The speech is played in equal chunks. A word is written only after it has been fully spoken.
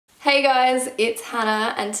Hey guys, it's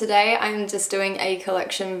Hannah and today I'm just doing a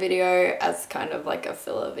collection video as kind of like a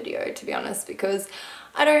filler video, to be honest, because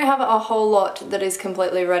I don't have a whole lot that is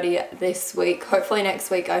completely ready this week. Hopefully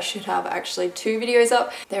next week I should have actually 2 videos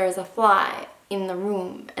up. There is a fly in the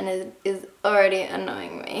room and it is already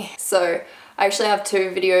annoying me. So I actually have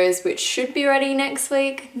 2 videos which should be ready next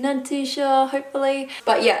week. Not too sure, hopefully.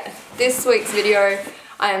 But yeah, this week's video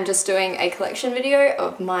I am just doing a collection video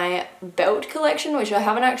of my belt collection, which I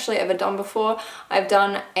haven't actually ever done before. I've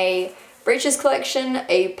done a breeches collection,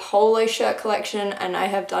 a polo shirt collection, and I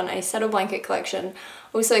have done a saddle blanket collection.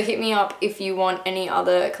 Also hit me up if you want any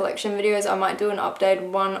other collection videos. I might do an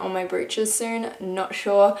updated one on my breeches soon, not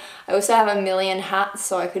sure. I also have a million hats,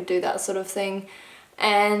 so I could do that sort of thing.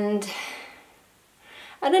 And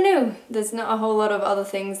I don't know, there's not a whole lot of other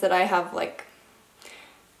things that I have like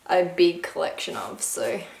a big collection of,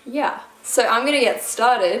 so yeah. So I'm gonna get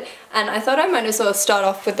started, and I thought I might as well start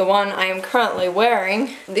off with the one I am currently wearing.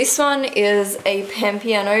 This one is a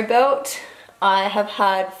Piano belt I have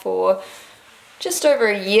had for just over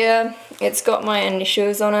a year. It's got my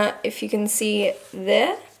initials on it, if you can see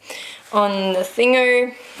there. On the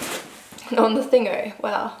thingo,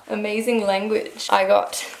 wow, amazing language. I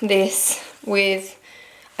got this with,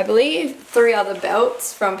 I believe, 3 other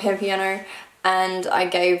belts from Piano, and I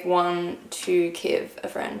gave one to Kiv, a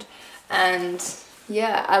friend. And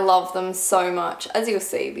yeah, I love them so much, as you'll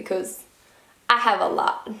see, because I have a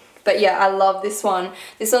lot. But yeah, I love this one.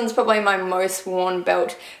 This one's probably my most worn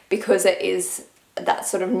belt because it is that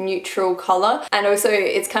sort of neutral colour. And also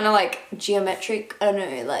it's kind of like geometric, I don't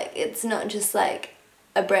know, like it's not just like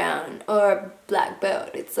a brown or a black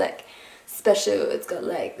belt. It's like special. It's got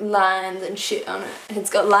like lines and shit on it. It's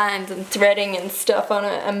got lines and threading and stuff on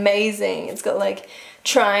it. Amazing. It's got like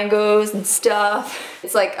triangles and stuff.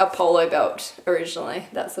 It's like a polo belt originally,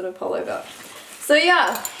 that sort of polo belt. So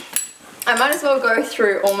yeah, I might as well go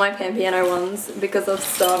through all my Piano ones because I've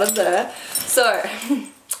started there. So,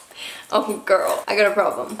 oh girl, I got a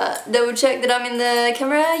problem. Double check that I'm in the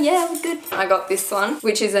camera. Yeah, we're good. I got this one,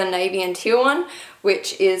 which is a navy and teal one,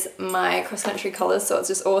 which is my cross-country colours, so it's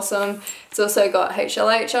just awesome. It's also got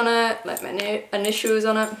HLH on it, like my initials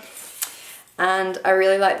on it. And I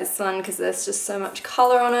really like this one because there's just so much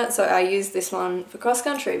colour on it, so I use this one for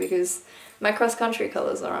cross-country because my cross-country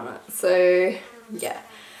colours are on it. So yeah.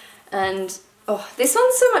 And oh, this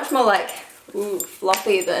one's so much more like, ooh,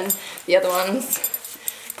 floppy than the other ones.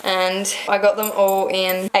 And I got them all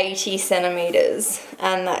in 80 centimeters,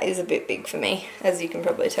 and that is a bit big for me, as you can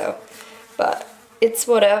probably tell. But it's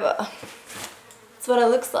whatever. It's what it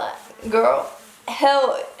looks like. Girl,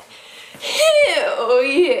 hell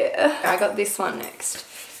yeah. I got this one next.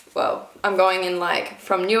 Well, I'm going in like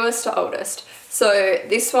from newest to oldest. So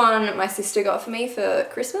this one my sister got for me for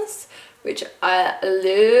Christmas, which I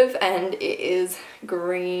love, and it is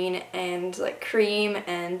green and like cream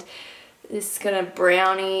and this kind of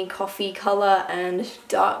brownie coffee color and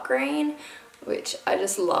dark green, which I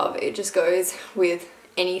just love. It just goes with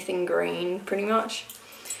anything green pretty much.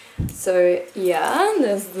 So yeah,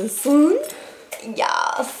 there's this one.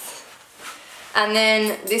 Yes. And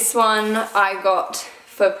then this one I got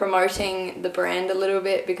for promoting the brand a little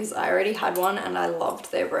bit because I already had one and I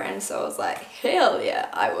loved their brand, so I was like, hell yeah,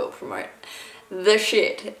 I will promote the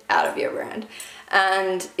shit out of your brand.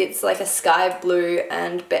 And it's like a sky blue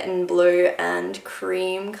and betten blue and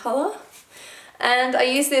cream colour. And I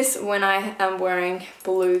use this when I am wearing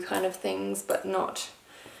blue kind of things, but not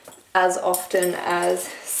as often as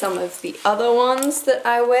some of the other ones that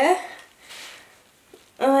I wear.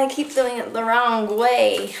 Oh, I keep doing it the wrong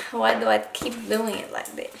way. Why do I keep doing it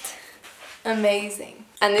like this? Amazing.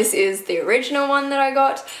 And this is the original one that I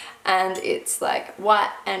got, and it's like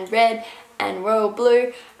white and red and royal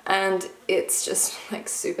blue, and it's just like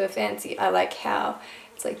super fancy. I like how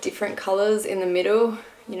it's like different colors in the middle,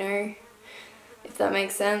 you know, if that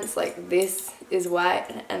makes sense. Like this is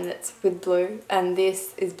white and it's with blue, and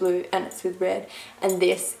this is blue and it's with red, and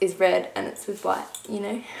this is red and it's with white, you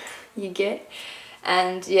know, you get.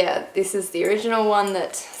 And yeah, this is the original one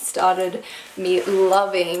that started me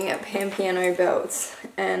loving Piano belts,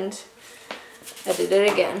 and I did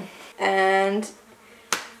it again. And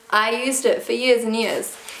I used it for years and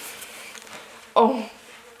years. Oh,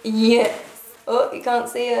 yes. Oh, you can't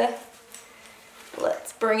see her.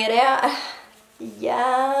 Let's bring it out.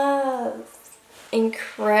 Yes.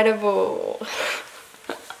 Incredible.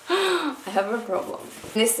 I have a problem.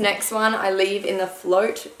 This next one I leave in the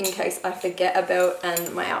float in case I forget a belt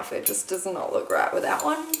and my outfit just does not look right without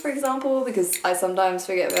one, for example, because I sometimes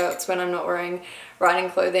forget belts when I'm not wearing riding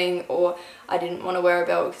clothing, or I didn't want to wear a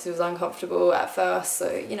belt because it was uncomfortable at first,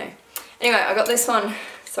 so you know. Anyway, I got this one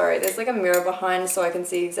Sorry, there's like a mirror behind so I can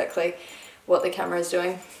see exactly what the camera is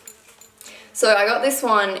doing. So I got this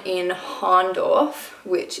one in Harndorf,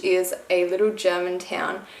 which is a little German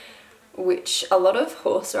town which a lot of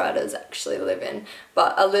horse riders actually live in,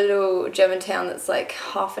 but a little German town that's like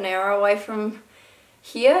half an hour away from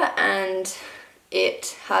here, and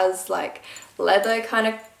it has like leather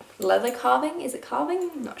carving, is it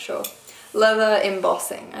carving? I'm not sure. Leather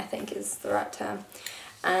embossing, I think is the right term.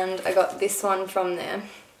 And I got this one from there,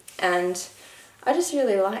 and I just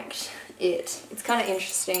really liked it. It's kind of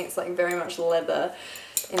interesting, it's like very much leather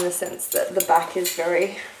in the sense that the back is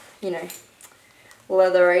very, you know,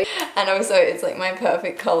 leathery, and also it's like my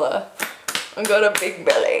perfect colour. I've got a big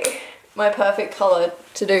belly. My perfect colour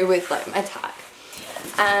to do with like my tag.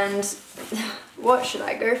 And what should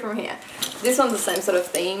I go from here? This one's the same sort of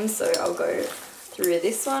theme, so I'll go through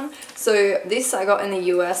this one. So this I got in the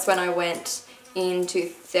US when I went in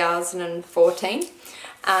 2014,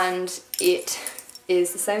 and it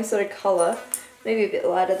is the same sort of colour, maybe a bit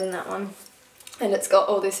lighter than that one, and it's got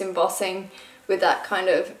all this embossing with that kind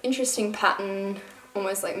of interesting pattern,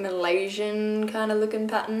 almost like Malaysian kind of looking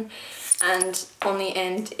pattern, and on the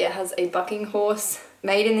end it has a bucking horse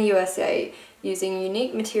made in the USA using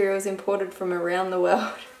unique materials imported from around the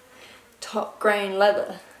world. Top grain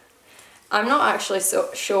leather. I'm not actually so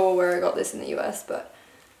sure where I got this in the US, but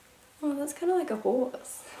oh, that's kind of like a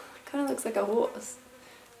horse. Kind of looks like a horse.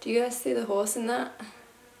 Do you guys see the horse in that?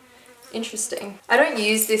 Interesting. I don't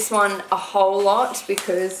use this one a whole lot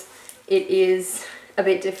because it is a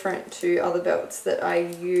bit different to other belts that I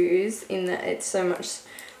use in that it's so much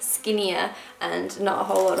skinnier, and not a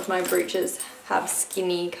whole lot of my brooches have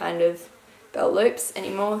skinny kind of belt loops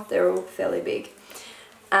anymore. They're all fairly big.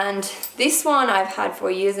 And this one I've had for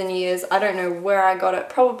years and years. I don't know where I got it,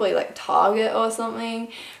 probably like Target or something,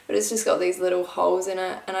 but it's just got these little holes in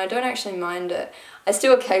it, and I don't actually mind it. I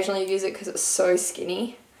still occasionally use it because it's so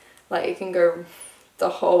skinny. Like it can go the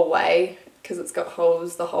whole way because it's got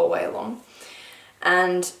holes the whole way along.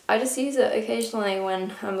 And I just use it occasionally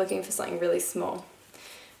when I'm looking for something really small.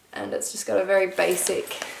 And it's just got a very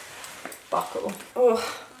basic buckle.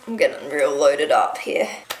 Oh, I'm getting real loaded up here.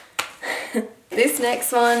 This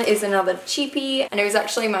next one is another cheapie, and it was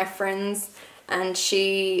actually my friend's, and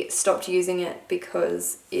she stopped using it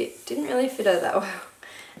because it didn't really fit her that well.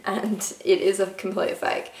 And it is a complete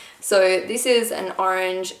fake. So this is an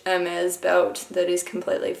orange Hermes belt that is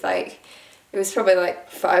completely fake. It was probably like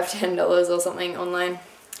 $5–10 or something online,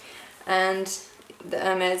 and the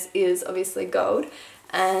Hermes is obviously gold,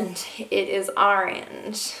 and it is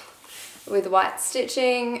orange with white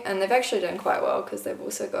stitching, and they've actually done quite well because they've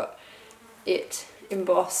also got it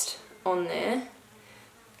embossed on there,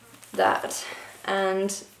 that,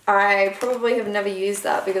 and I probably have never used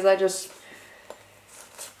that because I just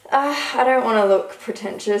I don't want to look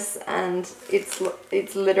pretentious, and it's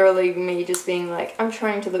literally me just being like, I'm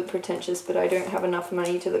trying to look pretentious but I don't have enough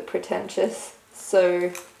money to look pretentious,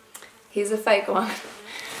 so here's a fake one.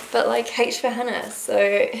 But like H for Hannah,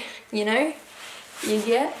 so you know, you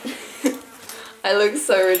get. I look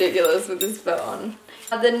so ridiculous with this belt on.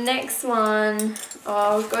 The next one, oh,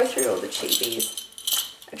 I'll go through all the cheapies.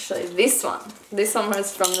 Actually, this one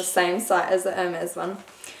was from the same site as the Hermes one.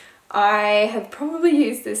 I have probably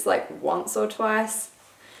used this like once or twice,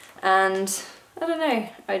 and I don't know,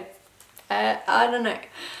 I don't know,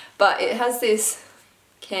 but it has this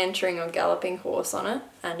cantering or galloping horse on it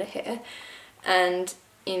and a hare, and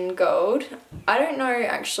in gold. I don't know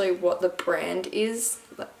actually what the brand is,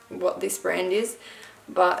 what this brand is,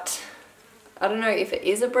 but I don't know if it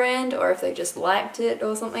is a brand or if they just liked it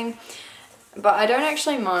or something, but I don't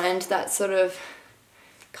actually mind that sort of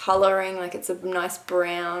colouring. Like it's a nice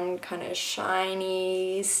brown, kind of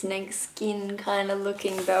shiny, snake skin kind of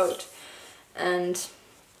looking belt, and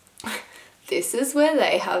this is where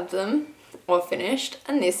they have them or finished,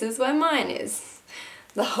 and this is where mine is,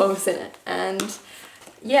 the holes in it. And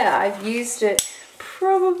yeah, I've used it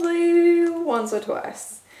probably once or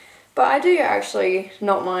twice, but I do actually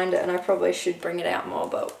not mind it, and I probably should bring it out more,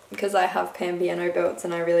 but because I have Pambiano belts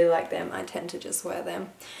and I really like them, I tend to just wear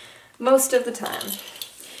them most of the time.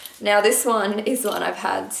 Now this one is one I've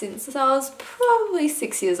had since I was probably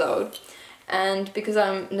 6 years old, and because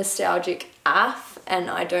I'm nostalgic AF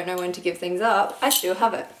and I don't know when to give things up, I still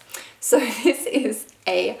have it. So this is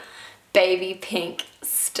a baby pink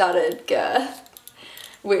studded girth,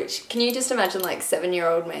 which, can you just imagine like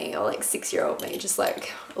 7-year-old me or like 6-year-old me just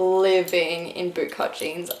like living in bootcut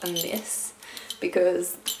jeans and this,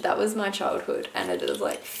 because that was my childhood, and it is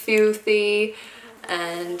like filthy,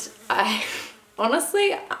 and I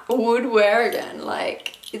honestly would wear again.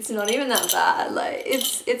 Like it's not even that bad, like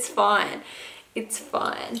it's fine. It's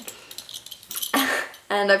fine.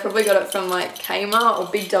 And I probably got it from like Kmart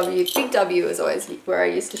or Big W. Big W is always where I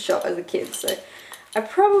used to shop as a kid, so I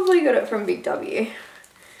probably got it from Big W.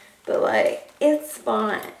 But like, it's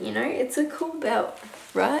fine, you know? It's a cool belt,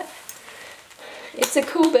 right? It's a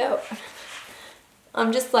cool belt.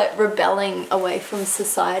 I'm just like rebelling away from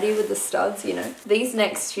society with the studs, you know? These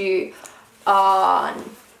next few are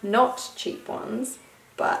not cheap ones,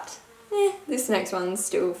 but this next one's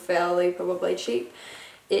still fairly probably cheap.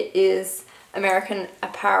 It is American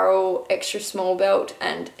Apparel extra small belt,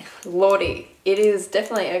 and lordy, it is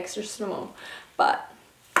definitely extra small, but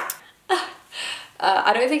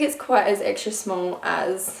I don't think it's quite as extra small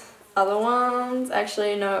as other ones.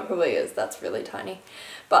 Actually, no, it probably is. That's really tiny.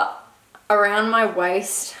 But around my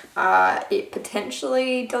waist, it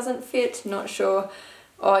potentially doesn't fit. Not sure.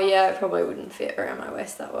 Oh yeah, it probably wouldn't fit around my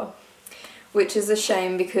waist that well. Which is a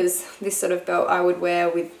shame, because this sort of belt I would wear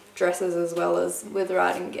with dresses as well as with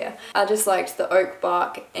riding gear. I just liked the oak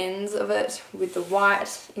bark ends of it with the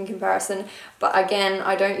white in comparison, but again,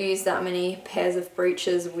 I don't use that many pairs of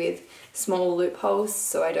breeches with small loopholes,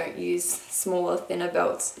 so I don't use smaller, thinner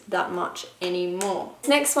belts that much anymore. This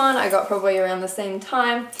next one I got probably around the same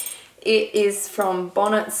time. It is from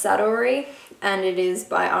Bonnet Saddlery, and it is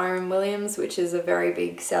by Iron Williams, which is a very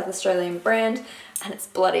big South Australian brand, and it's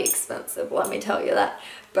bloody expensive, let me tell you that.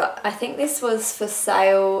 But I think this was for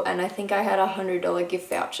sale, and I think I had a $100 gift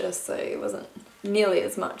voucher, so it wasn't nearly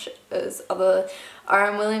as much as other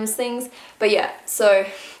Iron Williams things. But yeah, so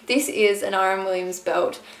this is an Iron Williams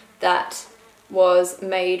belt that was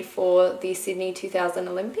made for the Sydney 2000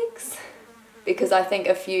 Olympics, because I think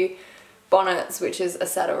a few Bonnets, which is a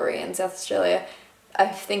saddlery in South Australia, I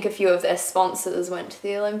think a few of their sponsors went to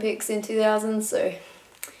the Olympics in 2000, so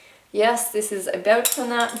yes, this is a belt from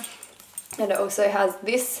that. And it also has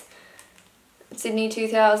this Sydney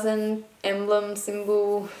 2000 emblem,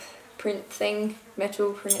 symbol, print thing,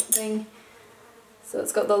 metal print thing. So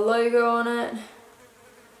it's got the logo on it.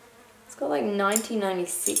 It's got like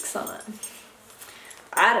 1996 on it.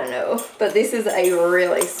 I don't know, but this is a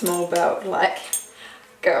really small belt. Like,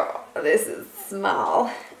 girl, this is small.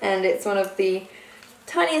 And it's one of the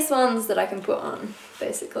tiniest ones that I can put on,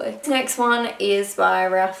 basically. This next one is by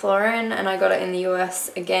Ralph Lauren, and I got it in the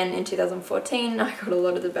US again in 2014. I got a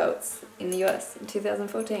lot of the belts in the US in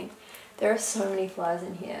 2014. There are so many flies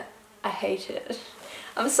in here. I hate it.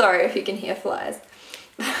 I'm sorry if you can hear flies.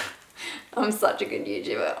 I'm such a good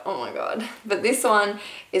YouTuber, oh my god. But this one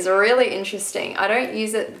is really interesting. I don't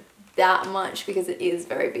use it that much because it is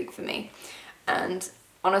very big for me. And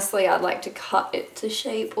honestly, I'd like to cut it to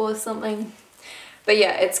shape or something. But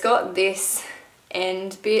yeah, it's got this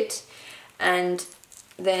end bit and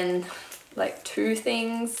then like two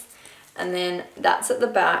things, and then that's at the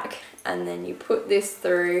back, and then you put this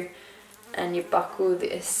through and you buckle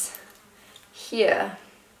this here.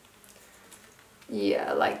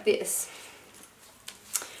 Yeah, like this.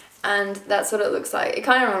 And that's what it looks like. It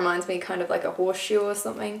kind of reminds me kind of like a horseshoe or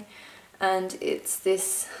something. And it's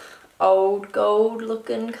this old gold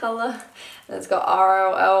looking colour. And it's got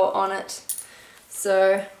RLL on it.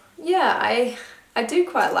 So yeah, I do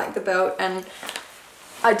quite like the belt, and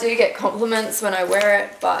I do get compliments when I wear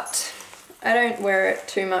it, but I don't wear it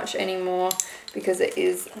too much anymore because it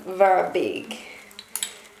is very big.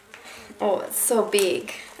 Oh, it's so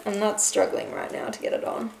big. I'm not struggling right now to get it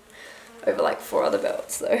on over like 4 other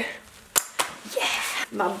belts though. Yeah,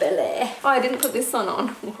 my belly. Oh, I didn't put this one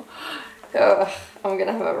on. Oh, I'm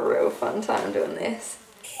gonna have a real fun time doing this.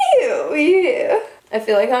 Ew, yeah. I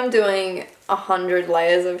feel like I'm doing 100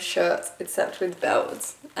 layers of shirts except with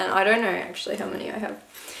belts, and I don't know actually how many I have.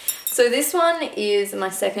 So this one is my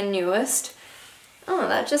second newest. Oh,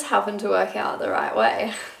 that just happened to work out the right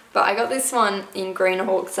way. But I got this one in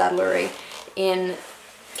Greenhawk Saddlery in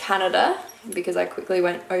Canada, because I quickly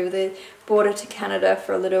went over the border to Canada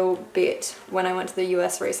for a little bit when I went to the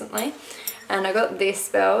US recently. And I got this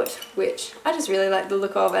belt, which I just really like the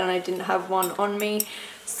look of, and I didn't have one on me,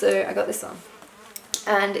 so I got this one.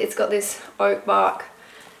 And it's got this oak bark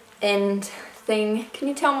end thing. Can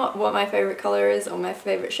you tell what my favourite colour is, or my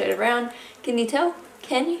favourite shade of brown? Can you tell?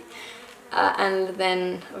 Can you? And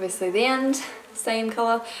then obviously the end, same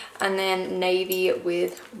colour, and then navy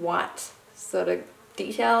with white sort of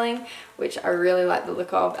detailing, which I really like the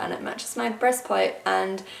look of, and it matches my breastplate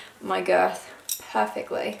and my girth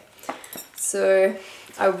perfectly. So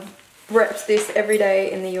I repped this every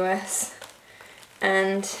day in the US,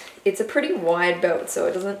 and it's a pretty wide belt, so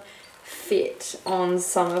it doesn't fit on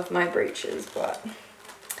some of my breeches, but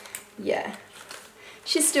yeah,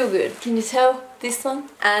 she's still good. Can you tell this one?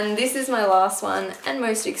 And this is my last one, and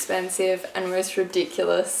most expensive and most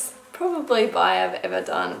ridiculous probably buy I've ever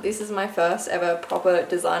done. This is my first ever proper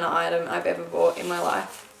designer item I've ever bought in my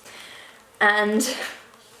life. And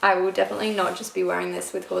I will definitely not just be wearing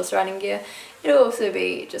this with horse riding gear. It'll also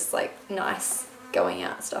be just like nice going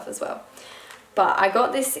out stuff as well. But I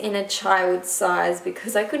got this in a child size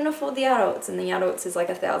because I couldn't afford the adults, and the adults is like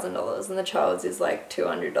 $1,000 and the child's is like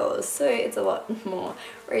 $200, so it's a lot more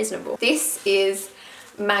reasonable. This is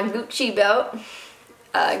my Gucci belt,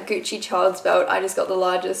 Gucci child's belt. I just got the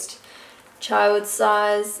largest child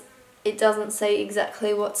size. It doesn't say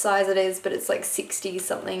exactly what size it is, but it's like 60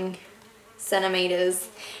 something centimeters.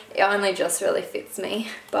 It only just really fits me,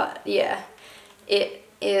 but yeah, it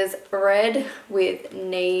is red with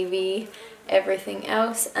navy everything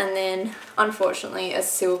else, and then unfortunately a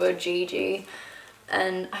silver GG,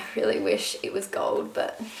 and I really wish it was gold,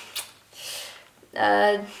 but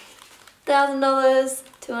 $1,000,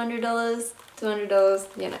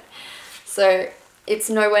 $200, you know. So it's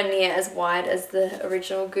nowhere near as wide as the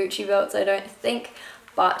original Gucci belts, I don't think,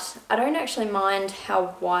 but I don't actually mind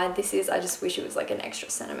how wide this is. I just wish it was like an extra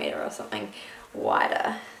centimeter or something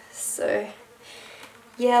wider. So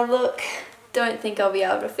yeah, look, don't think I'll be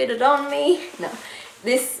able to fit it on me. No,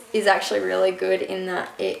 this is actually really good in that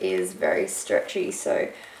it is very stretchy, so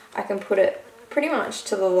I can put it pretty much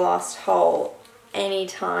to the last hole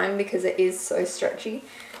anytime because it is so stretchy,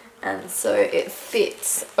 and so it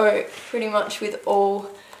fits pretty much with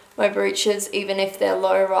all my breeches, even if they're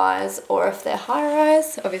low rise or if they're high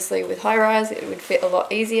rise. Obviously with high rise it would fit a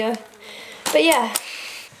lot easier, but yeah.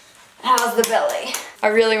 How's the belly? I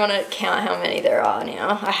really want to count how many there are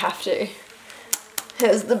now. I have to.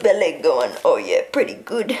 How's the belly going? Oh yeah, pretty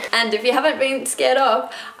good. And if you haven't been scared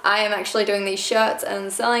off, I am actually doing these shirts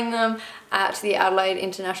and selling them at the Adelaide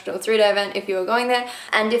International 3-day event if you are going there.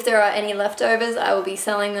 And if there are any leftovers, I will be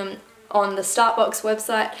selling them on the Startbox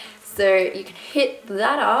website, so you can hit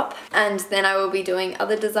that up, and then I will be doing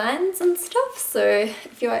other designs and stuff. So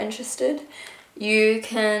if you are interested, you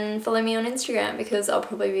can follow me on Instagram because I'll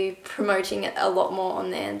probably be promoting it a lot more on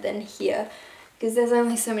there than here, because there's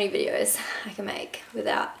only so many videos I can make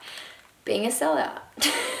without being a sellout.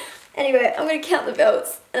 Anyway, I'm going to count the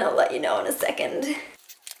belts and I'll let you know in a second.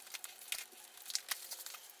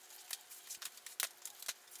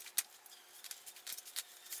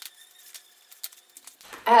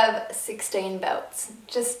 I have 16 belts,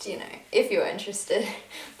 just, you know, if you're interested.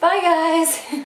 Bye guys!